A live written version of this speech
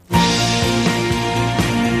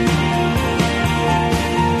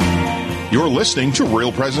You're listening to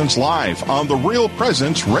Real Presence Live on the Real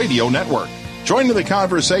Presence Radio Network. Join in the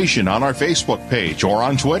conversation on our Facebook page or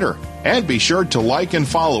on Twitter. And be sure to like and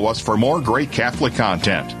follow us for more great Catholic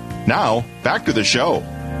content. Now, back to the show.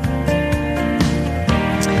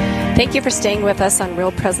 Thank you for staying with us on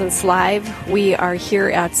Real Presence Live. We are here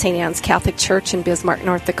at St. Anne's Catholic Church in Bismarck,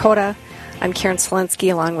 North Dakota. I'm Karen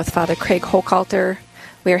Selensky along with Father Craig Hochhalter.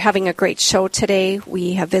 We are having a great show today.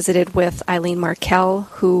 We have visited with Eileen Markell,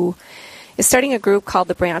 who is starting a group called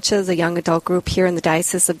The Branches, a young adult group here in the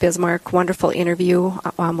Diocese of Bismarck. Wonderful interview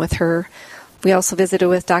with her. We also visited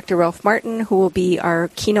with Dr. Ralph Martin, who will be our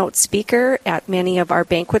keynote speaker at many of our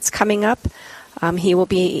banquets coming up. He will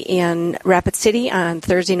be in Rapid City on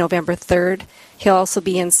Thursday, November 3rd. He'll also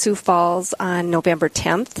be in Sioux Falls on November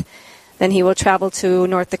 10th. Then he will travel to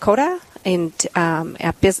North Dakota, and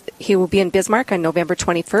he will be in Bismarck on November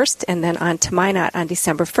 21st, and then on to Minot on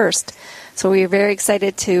December 1st. So we are very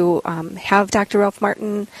excited to have Dr. Ralph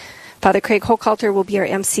Martin. Father Craig Hochhalter will be our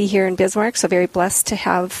MC here in Bismarck, so very blessed to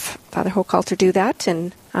have Father Hochhalter do that.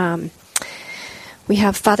 And we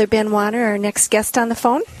have Father Ben Warner, our next guest, on the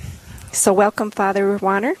phone. So welcome, Father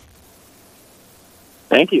Warner.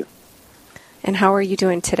 Thank you. And how are you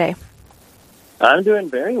doing today? I'm doing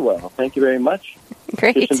very well. Thank you very much.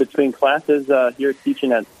 Great. Just in between classes here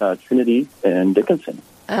teaching at Trinity in Dickinson.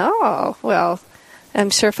 Oh, well, I'm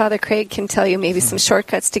sure Father Craig can tell you maybe some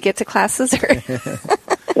shortcuts to get to classes.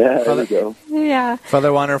 Yeah, there we go. Yeah.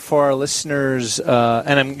 Father Warner, for our listeners,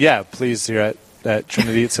 and I'm pleased you're at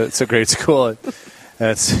Trinity. It's a great school.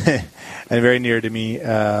 It's and very near to me.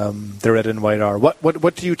 The Red and White are.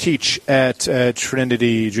 What do you teach at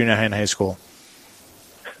Trinity Junior High and High School?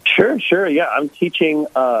 Sure. Yeah, I'm teaching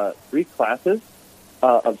 3 classes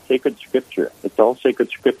of sacred scripture. It's all sacred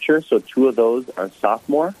scripture, so 2 of those are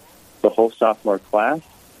sophomore, the whole sophomore class,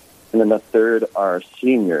 and then the third are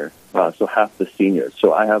senior, so half the seniors.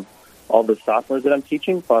 So I have all the sophomores that I'm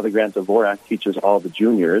teaching. Father Grant Dvorak teaches all the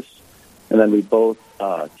juniors, and then we both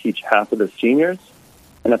teach half of the seniors,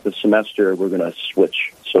 and at the semester we're going to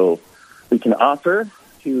switch. So we can offer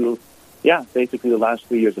to, basically the last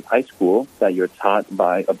 3 years of high school that you're taught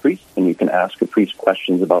by a priest, and you can ask a priest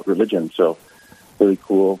questions about religion. So really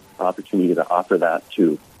cool opportunity to offer that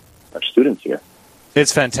to our students here.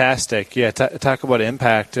 It's fantastic. Yeah, talk about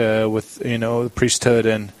impact with the priesthood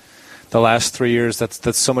and the last 3 years.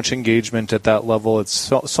 That's so much engagement at that level. It's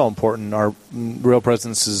so important. Our Real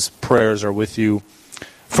Presence's prayers are with you,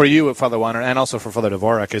 for you, Father Warner, and also for Father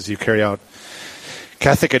Dvorak as you carry out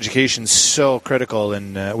Catholic education. So critical,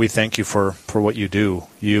 and we thank you for what you do.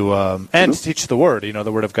 You and to teach the Word.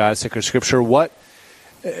 The Word of God, sacred Scripture. What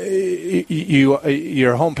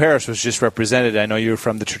your home parish was just represented. I know you're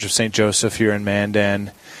from the Church of St. Joseph here in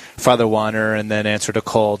Mandan, Father Warner, and then answered a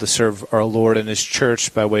call to serve our Lord in His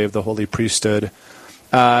church by way of the Holy Priesthood.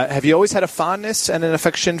 Have you always had a fondness and an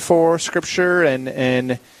affection for Scripture,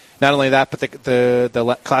 and not only that, but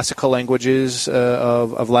the classical languages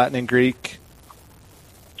of Latin and Greek?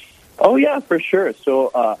 Oh, yeah, for sure.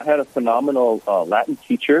 So I had a phenomenal Latin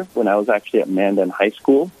teacher when I was actually at Mandan High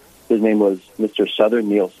School. His name was Mr. Souther,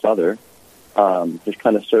 Neil Souther. Just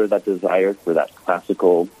kind of sort of that desire for that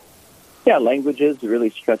classical, languages to really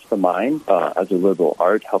stretch the mind as a liberal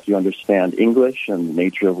art, help you understand English and the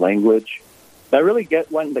nature of language. And I really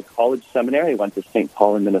went into college seminary. I went to St.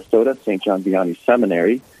 Paul in Minnesota, St. John Vianney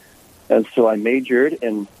Seminary. And so I majored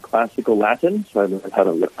in classical Latin, so I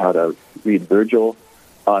learned how to read Virgil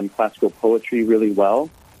on classical poetry really well.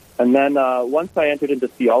 And then once I entered into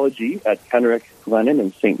theology at Kenrick Glennon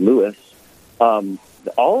in St. Louis,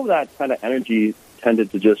 all of that kind of energy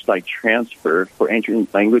tended to just transfer for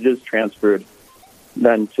ancient languages, transferred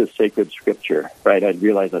then to sacred scripture, right? I'd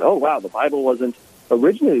realized that, the Bible wasn't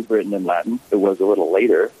originally written in Latin. It was a little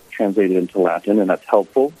later translated into Latin, and that's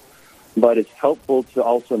helpful. But it's helpful to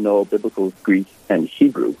also know biblical Greek and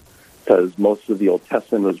Hebrew, because most of the Old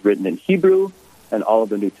Testament was written in Hebrew, and all of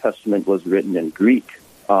the New Testament was written in Greek.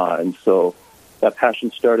 And so that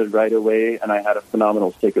passion started right away, and I had a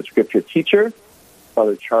phenomenal sacred scripture teacher,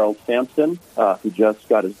 Father Charles Sampson, who just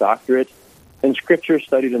got his doctorate in scripture,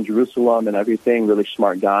 studied in Jerusalem and everything, really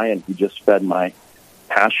smart guy, and he just fed my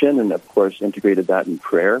passion and, of course, integrated that in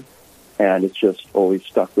prayer. And it's just always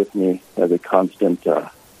stuck with me as a constant,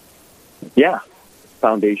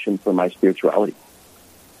 foundation for my spirituality.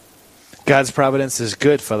 God's providence is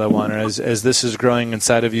good, Father Warner, as this is growing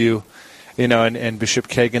inside of you. And Bishop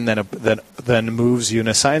Kagan then moves you and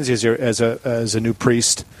assigns you as a new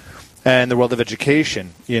priest in the world of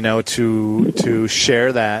education, to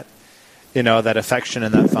share that, that affection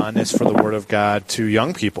and that fondness for the Word of God to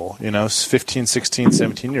young people, 15, 16,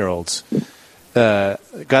 17-year-olds.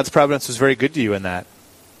 God's providence was very good to you in that.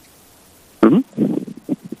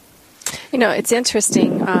 You know, it's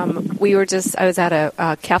interesting. I was at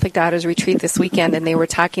a Catholic Daughters retreat this weekend, and they were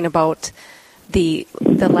talking about the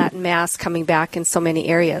Latin Mass coming back in so many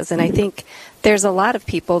areas. And I think there's a lot of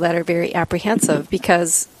people that are very apprehensive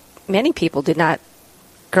because many people did not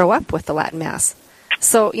grow up with the Latin Mass.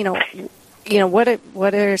 So,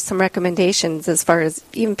 what are some recommendations as far as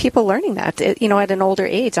even people learning that, at an older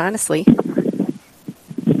age, honestly?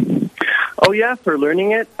 Oh, yeah, for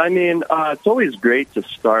learning it. I mean, it's always great to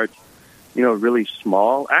start, really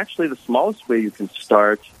small. Actually, the smallest way you can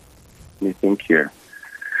start, let me think here.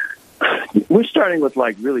 We're starting with,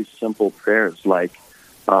 really simple prayers, like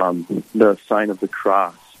the sign of the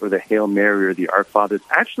cross or the Hail Mary or the Our Father. It's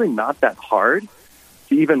actually not that hard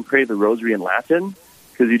to even pray the Rosary in Latin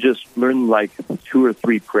because you just learn, 2 or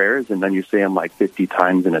 3 prayers, and then you say them, 50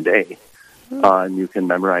 times in a day. And you can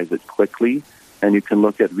memorize it quickly. And you can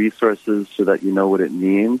look at resources so that you know what it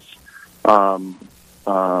means.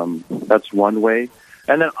 That's one way.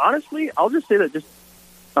 And then, honestly, I'll just say that just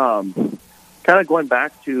kind of going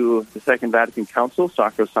back to the Second Vatican Council,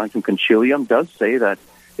 Sacrosanctum Concilium does say that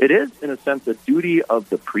it is, in a sense, a duty of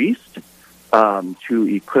the priest to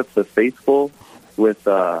equip the faithful with,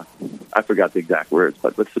 I forgot the exact words,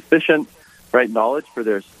 but with sufficient knowledge for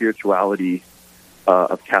their spirituality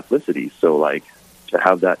of Catholicity. So, to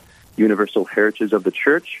have that universal heritage of the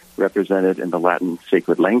Church represented in the Latin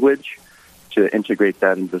sacred language, to integrate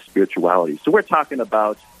that into spirituality. So we're talking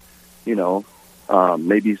about,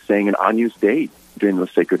 maybe saying an Agnus Dei during the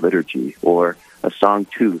sacred liturgy or a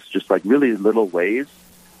Sanctus, just really little ways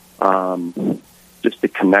just to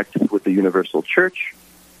connect with the universal Church.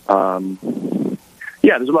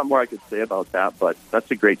 There's a lot more I could say about that, but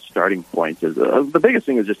that's a great starting point. The biggest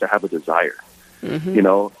thing is just to have a desire. Mm-hmm.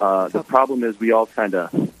 The problem is we all kind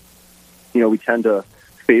of, we tend to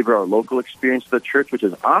favor our local experience of the Church, which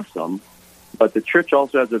is awesome, but the Church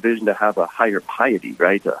also has a vision to have a higher piety,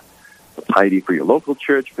 right? A piety for your local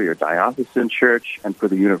church, for your diocesan church, and for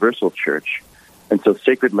the universal church. And so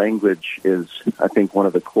sacred language is, I think, one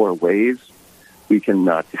of the core ways we can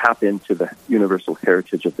tap into the universal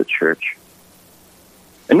heritage of the Church.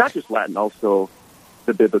 And not just Latin, also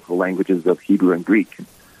the biblical languages of Hebrew and Greek,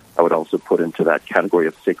 I would also put into that category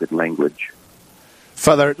of sacred language.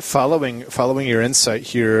 Father, following your insight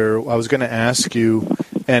here, I was going to ask you,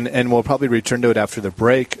 and we'll probably return to it after the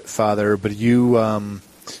break, Father, but you,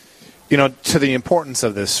 to the importance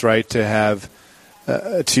of this, right, to have,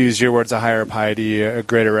 to use your words, a higher piety, a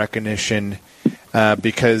greater recognition,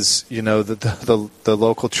 because, the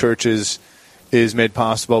local church is made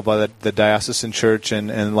possible by the diocesan church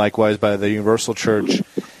and likewise by the universal church.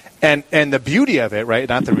 And the beauty of it, right,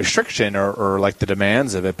 not the restriction or the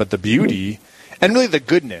demands of it, but the beauty and really the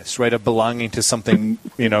goodness, right, of belonging to something,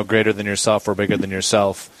 greater than yourself or bigger than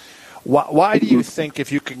yourself. Why do you think,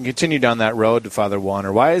 if you can continue down that road, Father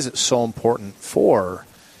Wanner, why is it so important for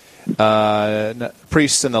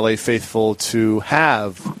priests and the lay faithful to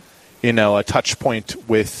have, a touch point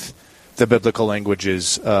with the biblical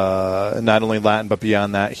languages, not only Latin, but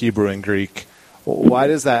beyond that, Hebrew and Greek? Why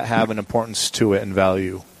does that have an importance to it and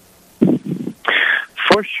value?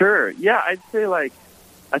 For sure. Yeah, I'd say,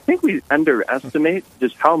 I think we underestimate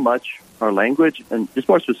just how much our language, and just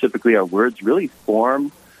more specifically our words, really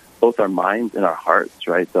form both our minds and our hearts,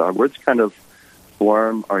 right? Our words kind of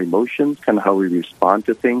form our emotions, kind of how we respond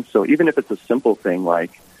to things. So even if it's a simple thing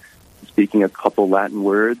like speaking a couple Latin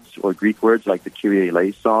words or Greek words like the Kyrie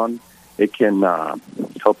eleison, it can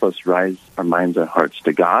help us rise our minds and hearts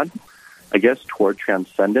to God, I guess, toward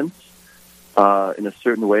transcendence in a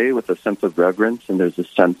certain way with a sense of reverence, and there's a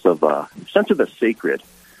sense of the sacred,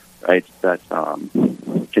 right, that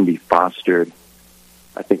can be fostered,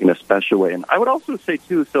 I think, in a special way. And I would also say,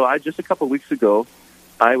 too, so just a couple of weeks ago,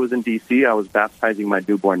 I was in D.C., I was baptizing my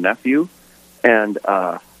newborn nephew, and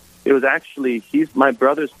it was actually, my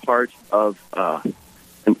brother's part of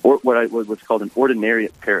what's called an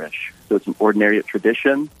ordinariate parish. So it's an ordinariate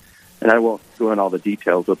tradition, and I won't go into all the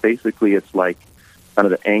details, but basically it's like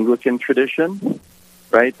kind of the Anglican tradition,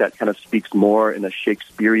 right, that kind of speaks more in a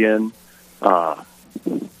Shakespearean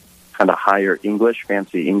kind of higher English,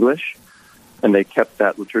 fancy English, and they kept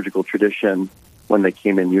that liturgical tradition when they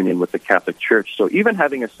came in union with the Catholic Church. So even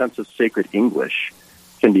having a sense of sacred English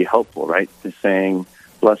can be helpful, right, to saying,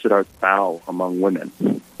 blessed art thou among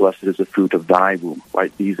women, blessed is the fruit of thy womb,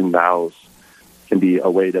 right? These and thous can be a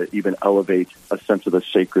way to even elevate a sense of the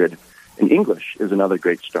sacred. In English is another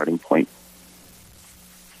great starting point.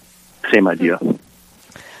 Same idea. Well,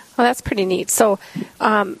 that's pretty neat. So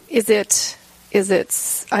is it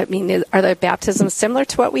are the baptisms similar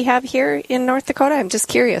to what we have here in North Dakota? I'm just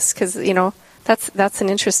curious because, that's an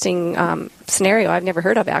interesting scenario I've never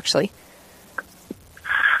heard of, actually.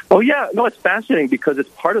 Oh, yeah. No, it's fascinating because it's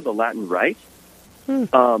part of the Latin Rite.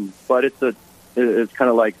 But it's kind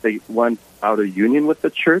of like they went out of union with the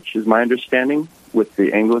church, is my understanding, with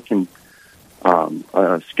the Anglican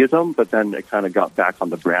schism, but then it kind of got back on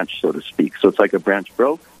the branch, so to speak. So it's like a branch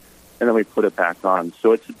broke, and then we put it back on.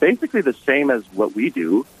 So it's basically the same as what we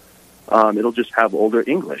do. It'll just have older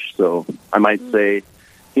English. So I might say,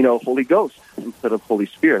 Holy Ghost instead of Holy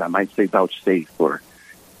Spirit. I might say vouchsafe, or,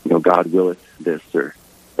 God willeth this, or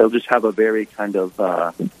it'll just have a very kind of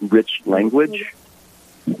rich language.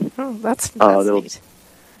 Oh, that's neat.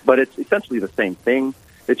 But it's essentially the same thing.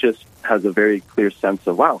 It just has a very clear sense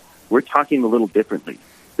of, wow, we're talking a little differently.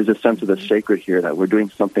 There's a sense of the sacred here, that we're doing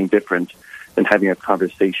something different than having a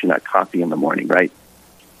conversation at coffee in the morning, right?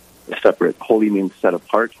 Separate. Holy means set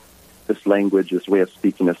apart. This language, this way of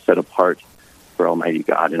speaking is set apart for Almighty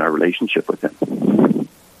God in our relationship with Him.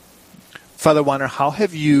 Father Wanner, how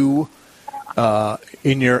have you...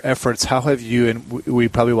 in your efforts, how have you, and we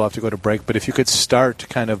probably will have to go to break, but if you could start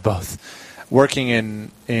kind of both working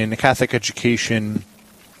in Catholic education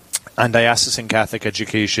and diocesan Catholic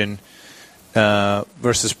education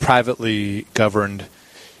versus privately governed,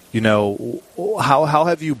 how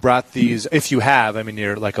have you brought these, if you have,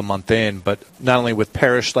 you're like a month in, but not only with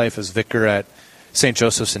parish life as vicar at St.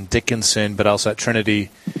 Joseph's in Dickinson, but also at Trinity,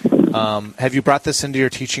 have you brought this into your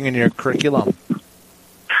teaching and your curriculum?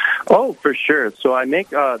 Oh, for sure. So I make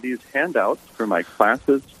these handouts for my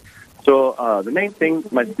classes. So the main thing,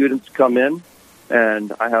 my students come in,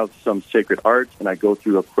 and I have some sacred art, and I go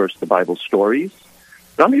through, of course, the Bible stories.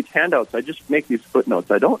 But on these handouts, I just make these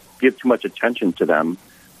footnotes. I don't give too much attention to them,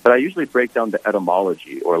 but I usually break down the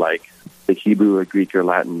etymology, or like the Hebrew or Greek or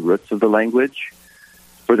Latin roots of the language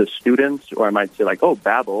for the students. Or I might say, like,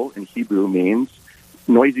 Babel in Hebrew means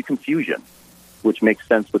noisy confusion, which makes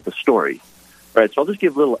sense with the story. Right, so I'll just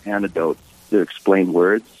give little anecdotes to explain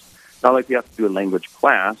words. Not like we have to do a language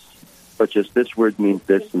class, but just this word means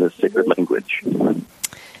this in the sacred language.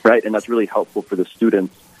 Right, and that's really helpful for the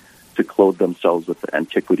students to clothe themselves with the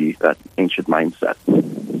antiquity, that ancient mindset.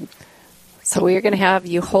 So we are going to have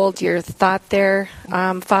you hold your thought there,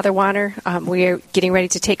 Father Wanner. We are getting ready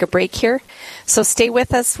to take a break here. So stay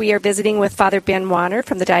with us. We are visiting with Father Ben Wanner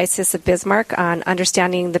from the Diocese of Bismarck on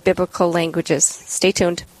understanding the biblical languages. Stay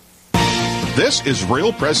tuned. This is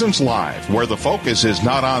Real Presence Live, where the focus is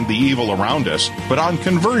not on the evil around us, but on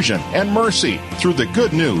conversion and mercy through the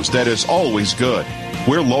good news that is always good.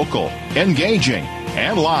 We're local, engaging,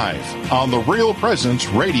 and live on the Real Presence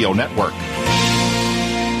Radio Network.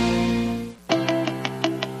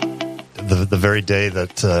 The very day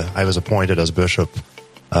that I was appointed as bishop,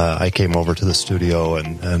 I came over to the studio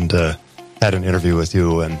and had an interview with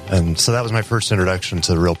you, and so that was my first introduction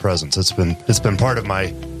to the Real Presence. It's been part of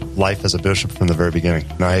my life as a bishop from the very beginning.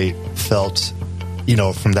 And I felt,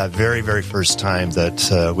 from that very, very first time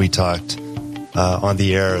that we talked on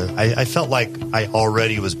the air, I felt like I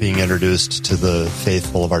already was being introduced to the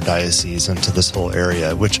faithful of our diocese and to this whole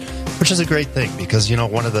area, which is a great thing because,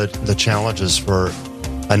 one of the challenges for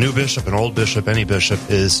a new bishop, an old bishop, any bishop,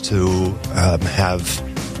 is to have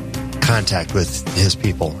contact with his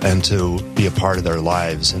people and to be a part of their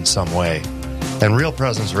lives in some way. And Real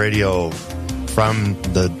Presence Radio, from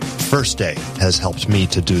the first day, has helped me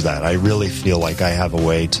to do that. I really feel like I have a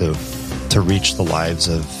way to reach the lives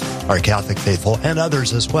of our Catholic faithful and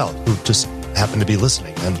others as well who just happen to be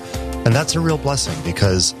listening. And that's a real blessing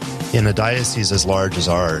because in a diocese as large as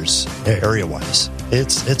ours, area-wise,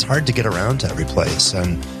 it's hard to get around to every place.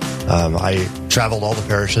 And I traveled all the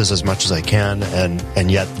parishes as much as I can, and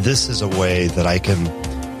yet this is a way that I can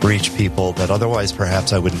reach people that otherwise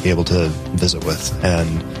perhaps I wouldn't be able to visit with.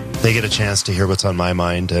 And they get a chance to hear what's on my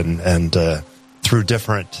mind, and through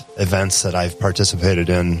different events that I've participated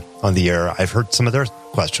in on the air, I've heard some of their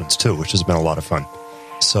questions too, which has been a lot of fun.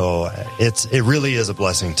 So it really is a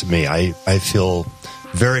blessing to me. I feel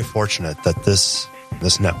very fortunate that this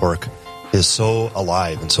network is so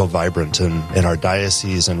alive and so vibrant in our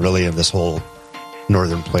diocese and really in this whole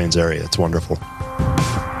Northern Plains area. It's wonderful.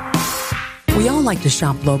 We all like to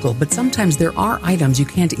shop local, but sometimes there are items you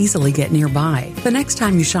can't easily get nearby. The next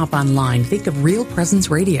time you shop online, think of Real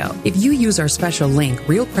Presence Radio. If you use our special link,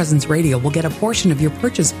 Real Presence Radio will get a portion of your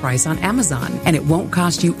purchase price on Amazon, and it won't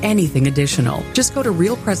cost you anything additional. Just go to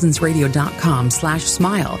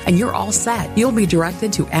realpresenceradio.com/smile, and you're all set. You'll be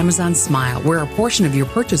directed to Amazon Smile, where a portion of your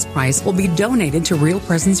purchase price will be donated to Real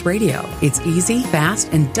Presence Radio. It's easy, fast,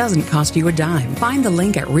 and doesn't cost you a dime. Find the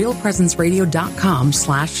link at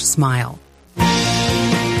realpresenceradio.com/smile.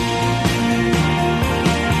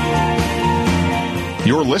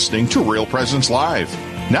 You're listening to Real Presence Live.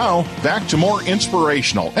 Now, back to more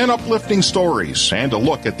inspirational and uplifting stories and a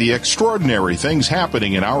look at the extraordinary things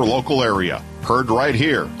happening in our local area. Heard right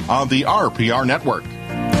here on the RPR Network.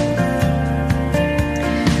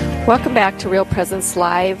 Welcome back to Real Presence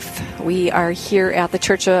Live. We are here at the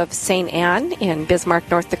Church of St. Anne in Bismarck,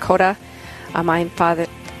 North Dakota. I'm Karen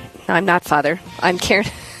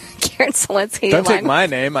Selensky. Don't take my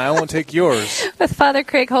name. I won't take yours. With Father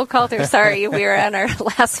Craig Hochhalter. Sorry, we are on our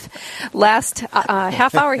last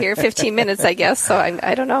half hour here, 15 minutes, I guess. So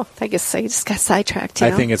I don't know. I guess I just got sidetracked.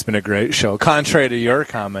 I think it's been a great show, contrary to your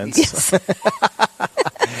comments. Yes.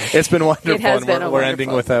 It's been wonderful. It has been we're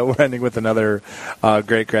ending with another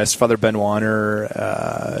great guest, Father Ben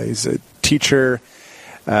Wanner. He's a teacher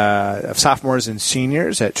of sophomores and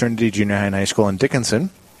seniors at Trinity Junior High and High School in Dickinson,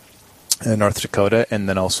 in North Dakota, and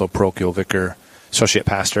then also parochial vicar, associate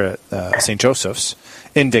pastor at St. Joseph's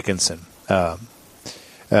in Dickinson.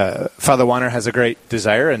 Father Wanner has a great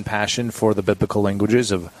desire and passion for the biblical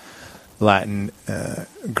languages of Latin,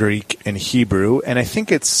 Greek, and Hebrew, and I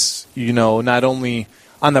think it's not only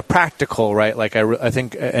on the practical, right? Like I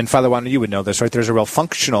think, and Father Wanner, you would know this, right? There's a real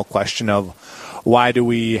functional question of why do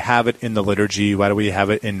we have it in the liturgy? Why do we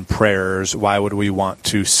have it in prayers? Why would we want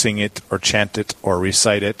to sing it or chant it or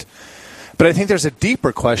recite it? But I think there's a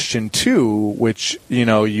deeper question too, which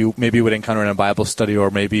you maybe would encounter in a Bible study,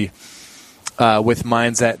 or maybe with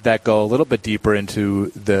minds that go a little bit deeper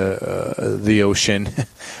into the ocean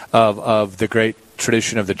of the great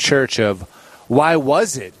tradition of the Church of why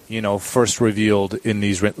was it first revealed in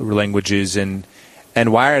these languages, and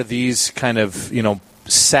why are these kind of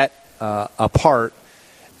set apart,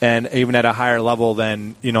 and even at a higher level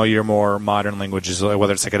than your more modern languages,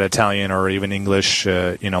 whether it's like an Italian or even English,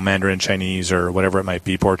 Mandarin Chinese or whatever it might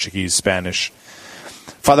be, Portuguese, Spanish.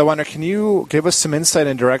 Father Wanner, can you give us some insight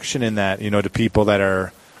and direction in that, to people that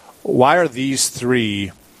are, why are these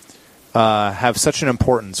three have such an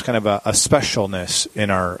importance, kind of a specialness in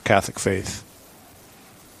our Catholic faith?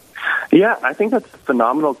 Yeah, I think that's a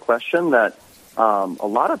phenomenal question that a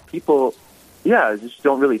lot of people, just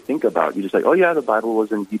don't really think about. You just like, the Bible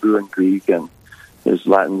was in Hebrew and Greek, and there's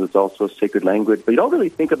Latin that's also a sacred language. But you don't really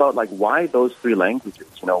think about, why those three languages?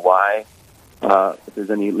 Why, if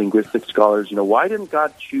there's any linguistic scholars, why didn't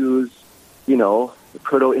God choose, the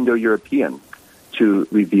Proto-Indo-European to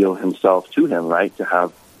reveal himself to him, right? To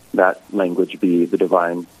have that language be the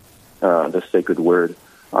divine, the sacred word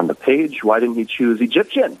on the page. Why didn't he choose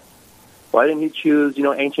Egyptian? Why didn't he choose,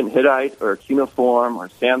 ancient Hittite or cuneiform or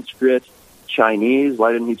Sanskrit, Chinese?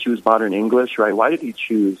 Why didn't he choose modern English, right? Why did he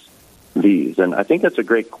choose these? And I think that's a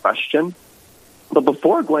great question. But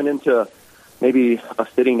before going into maybe a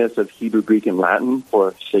fittingness of Hebrew, Greek, and Latin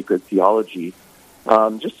for sacred theology,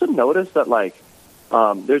 just to notice that,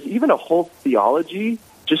 there's even a whole theology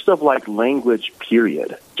just of, language,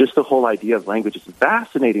 period. Just the whole idea of language is a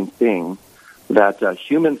fascinating thing that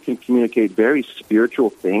humans can communicate very spiritual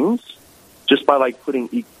things just by, putting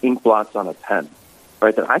ink blots on a pen,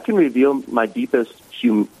 right? That I can reveal my deepest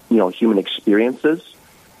human experiences,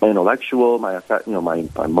 my intellectual, my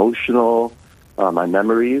emotional, my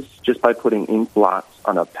memories, just by putting ink blots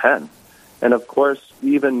on a pen. And of course,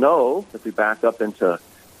 we even know, if we back up into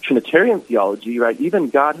Trinitarian theology, right, even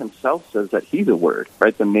God himself says that he's a word,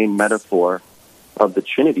 right? The main metaphor of the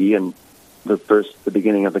Trinity and the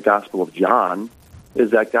beginning of the Gospel of John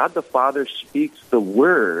is that God the Father speaks the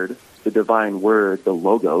word, the divine word, the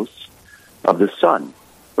logos of the Son,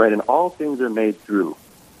 right? And all things are made through.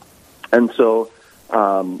 And so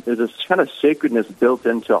there's this kind of sacredness built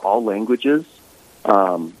into all languages,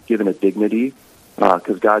 given a dignity,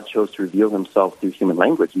 because God chose to reveal himself through human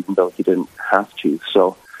language, even though he didn't have to.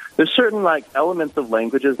 So there's certain elements of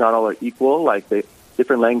languages, not all are equal.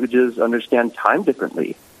 Different languages understand time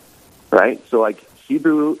differently, right? So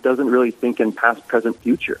Hebrew doesn't really think in past, present,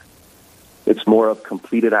 future. It's more of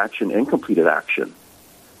completed action, incompleted action,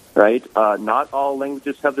 right? Not all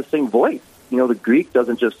languages have the same voice. The Greek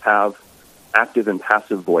doesn't just have active and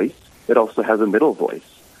passive voice. It also has a middle voice.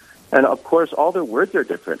 And of course, all their words are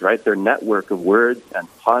different, right? Their network of words and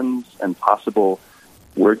puns and possible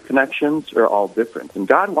word connections are all different. And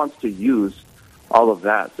God wants to use all of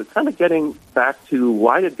that. So kind of getting back to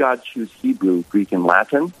why did God choose Hebrew, Greek, and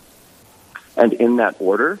Latin? And in that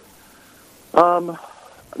order,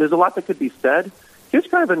 there's a lot that could be said. Here's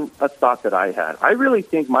kind of a thought that I had. I really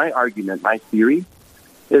think my argument, my theory,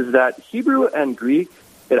 is that Hebrew and Greek,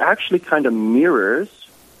 it actually kind of mirrors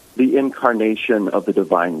the incarnation of the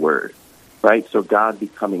divine word, right? So God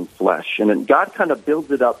becoming flesh. And then God kind of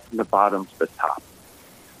builds it up from the bottom to the top.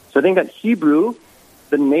 So I think that Hebrew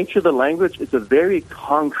the nature of the language is a very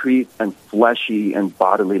concrete and fleshy and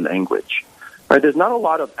bodily language. Right? There's not a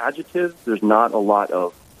lot of adjectives. There's not a lot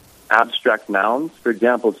of abstract nouns. For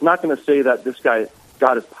example, it's not going to say that this guy,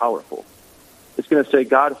 God is powerful. It's going to say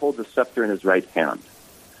God holds a scepter in his right hand.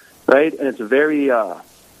 Right? And it's very,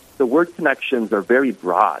 the word connections are very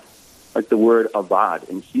broad. Like the word avad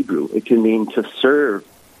in Hebrew. It can mean to serve,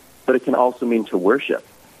 but it can also mean to worship.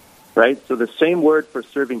 Right? So the same word for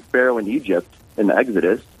serving Pharaoh in Egypt in the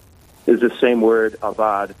Exodus is the same word,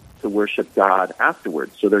 avad, to worship God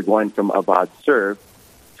afterwards. So they're going from avad serve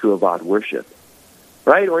to avad worship.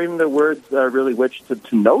 Right? Or even the words really which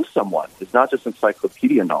to know someone. It's not just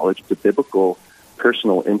encyclopedia knowledge, it's a biblical,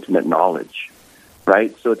 personal, intimate knowledge.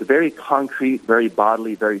 Right? So it's very concrete, very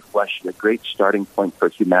bodily, very fleshy, a great starting point for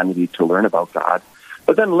humanity to learn about God.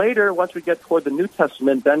 But then later, once we get toward the New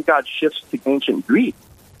Testament, then God shifts to ancient Greek,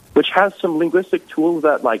 which has some linguistic tools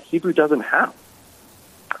that like Hebrew doesn't have.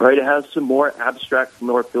 Right? It has some more abstract,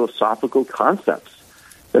 more philosophical concepts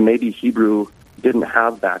that maybe Hebrew didn't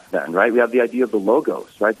have back then. Right? We have the idea of the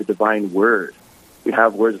logos, right? The divine word. We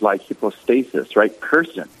have words like hypostasis, right?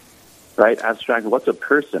 Person. Right? Abstract, what's a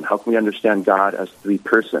person? How can we understand God as three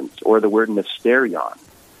persons? Or the word mysterion,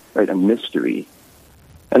 right? A mystery.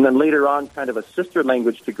 And then later on, kind of a sister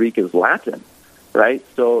language to Greek is Latin, right?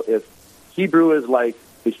 So if Hebrew is like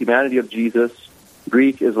the humanity of Jesus,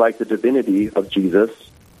 Greek is like the divinity of Jesus,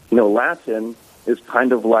 Latin is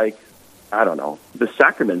kind of like, I don't know, the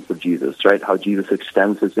sacraments of Jesus, right? How Jesus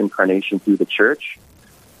extends his incarnation through the church,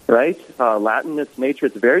 right? Latin, its nature,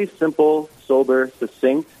 it's very simple, sober,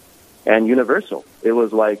 succinct, and universal. It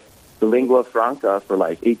was like the lingua franca for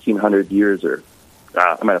like 1,800 years, or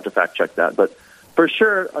I might have to fact check that, but for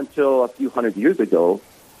sure until a few hundred years ago,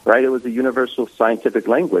 right, it was a universal scientific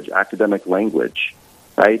language, academic language,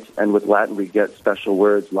 right? And with Latin, we get special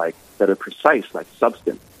words like that are precise, like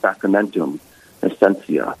substance, sacramentum,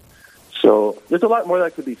 essentia. So there's a lot more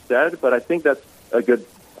that could be said, but I think that's a good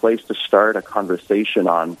place to start a conversation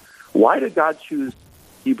on why did God choose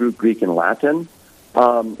Hebrew, Greek, and Latin?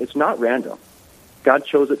 It's not random. God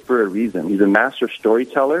chose it for a reason. He's a master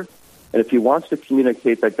storyteller, and if he wants to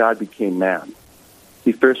communicate that God became man,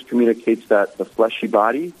 he first communicates that the fleshy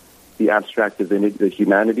body, the abstract divinity, the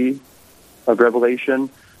humanity of Revelation,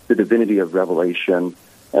 the divinity of Revelation,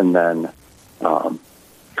 and then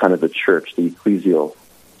kind of the church, the ecclesial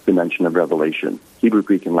dimension of Revelation, Hebrew,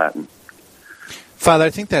 Greek, and Latin. Father, I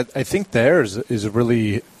think there is a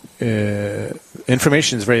really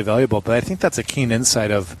information is very valuable, but I think that's a keen insight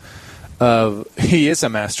of he is a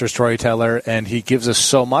master storyteller, and he gives us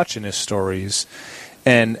so much in his stories,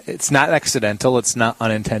 and it's not accidental, it's not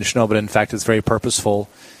unintentional, but in fact it's very purposeful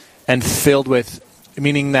and filled with,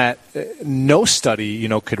 meaning that no study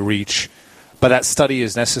could reach, but that study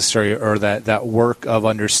is necessary, or that work of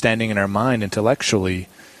understanding in our mind intellectually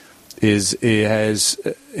it has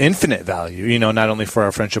infinite value, not only for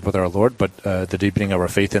our friendship with our Lord, but the deepening of our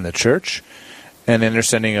faith in the church and the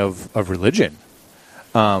understanding of religion.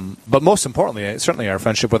 But most importantly, certainly our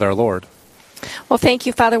friendship with our Lord. Well, thank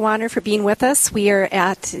you, Father Wanner, for being with us. We are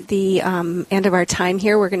at the end of our time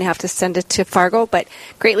here. We're going to have to send it to Fargo, but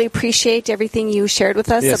greatly appreciate everything you shared with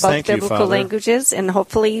us about biblical languages, and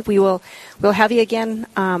hopefully we'll have you again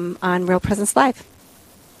on Real Presence Live.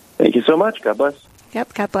 Thank you so much. God bless.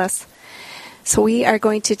 Yep, God bless. So we are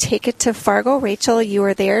going to take it to Fargo. Rachel, you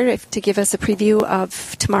are there to give us a preview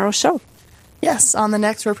of tomorrow's show. Yes, on the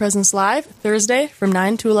next Real Presence Live, Thursday from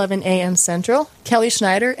 9 to 11 a.m. Central, Kelly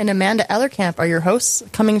Schneider and Amanda Ellerkamp are your hosts,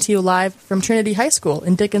 coming to you live from Trinity High School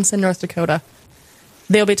in Dickinson, North Dakota.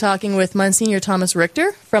 They'll be talking with Monsignor Thomas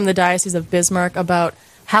Richter from the Diocese of Bismarck about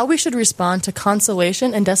how we should respond to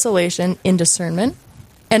consolation and desolation in discernment.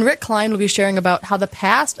 And Rick Klein will be sharing about how the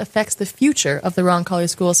past affects the future of the Roncalli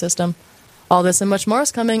school system. All this and much more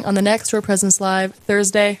is coming on the next Real Presence Live,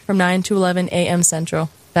 Thursday from 9 to 11 a.m. Central.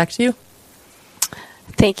 Back to you.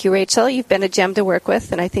 Thank you, Rachel. You've been a gem to work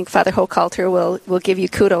with, and I think Father Hochhalter will give you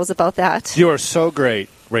kudos about that. You are so great,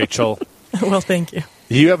 Rachel. Well, thank you.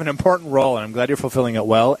 You have an important role, and I'm glad you're fulfilling it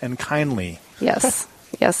well and kindly. Yes.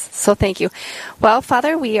 Yes, so thank you. Well,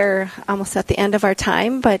 Father, we are almost at the end of our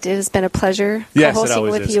time, but it has been a pleasure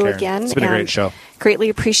co-hosting with you Karen. again. It's been a great show. Greatly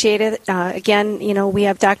appreciate it. Again, we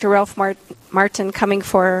have Dr. Ralph Martin coming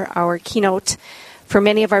for our keynote for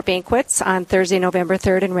many of our banquets on Thursday, November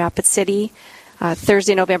 3rd in Rapid City,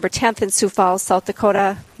 Thursday, November 10th in Sioux Falls, South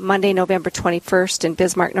Dakota, Monday, November 21st in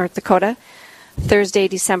Bismarck, North Dakota, Thursday,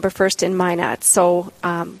 December 1st in Minot. So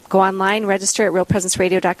go online, register at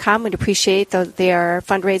realpresenceradio.com. We'd appreciate they are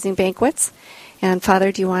fundraising banquets. And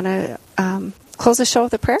Father, do you want to close the show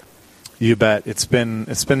with a prayer? You bet. It's been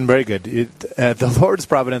very good. The Lord's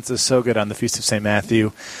providence is so good on the Feast of St.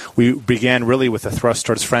 Matthew. We began really with a thrust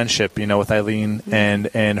towards friendship, with Eileen and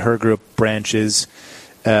her group branches,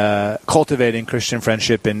 cultivating Christian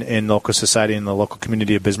friendship in local society, in the local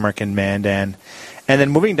community of Bismarck and Mandan. And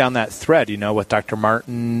then moving down that thread, with Dr.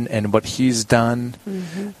 Martin and what he's done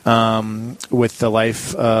with the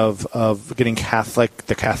life of getting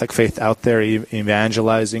the Catholic faith out there,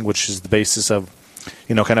 evangelizing, which is the basis of,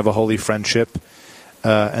 kind of a holy friendship.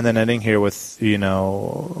 And then ending here with,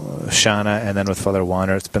 Shauna and then with Father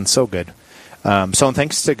Warner. It's been so good. So in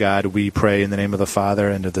thanks to God, we pray in the name of the Father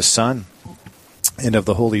and of the Son and of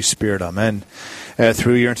the Holy Spirit. Amen.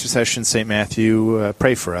 Through your intercession, St. Matthew,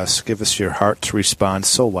 pray for us. Give us your heart to respond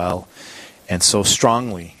so well and so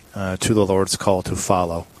strongly to the Lord's call to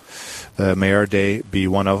follow. May our day be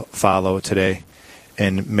one of follow today,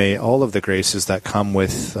 and may all of the graces that come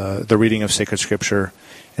with the reading of sacred Scripture,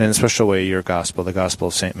 and in a special way your gospel, the Gospel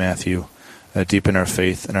of St. Matthew, deepen our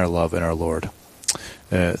faith and our love in our Lord.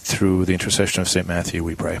 Through the intercession of St. Matthew,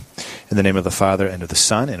 we pray. In the name of the Father, and of the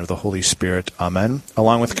Son, and of the Holy Spirit. Amen.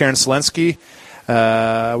 Along with Karen Selensky,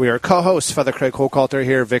 we are co-hosts, Father Craig Hochhalter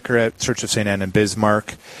here, vicar at Church of St. Anne in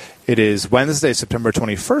Bismarck. It is Wednesday, September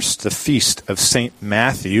 21st, the Feast of St.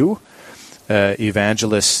 Matthew,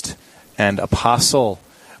 evangelist and apostle.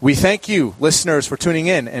 We thank you, listeners, for tuning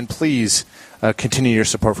in, and please continue your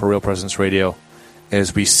support for Real Presence Radio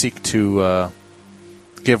as we seek to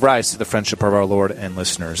give rise to the friendship of our Lord and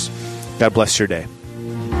listeners. God bless your day.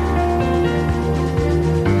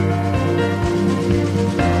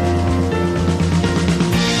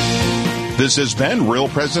 This has been Real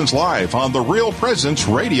Presence Live on the Real Presence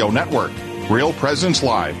Radio Network. Real Presence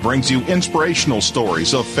Live brings you inspirational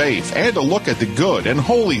stories of faith and a look at the good and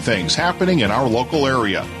holy things happening in our local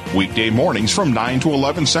area. Weekday mornings from 9 to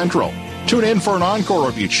 11 Central. Tune in for an encore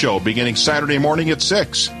of each show beginning Saturday morning at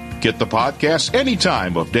 6. Get the podcast any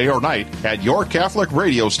time of day or night at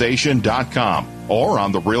yourcatholicradiostation.com or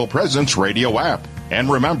on the Real Presence Radio app. And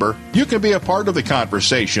remember, you can be a part of the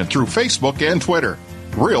conversation through Facebook and Twitter.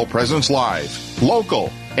 Real Presence Live.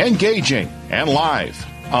 Local, engaging, and live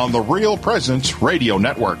on the Real Presence Radio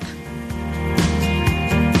Network.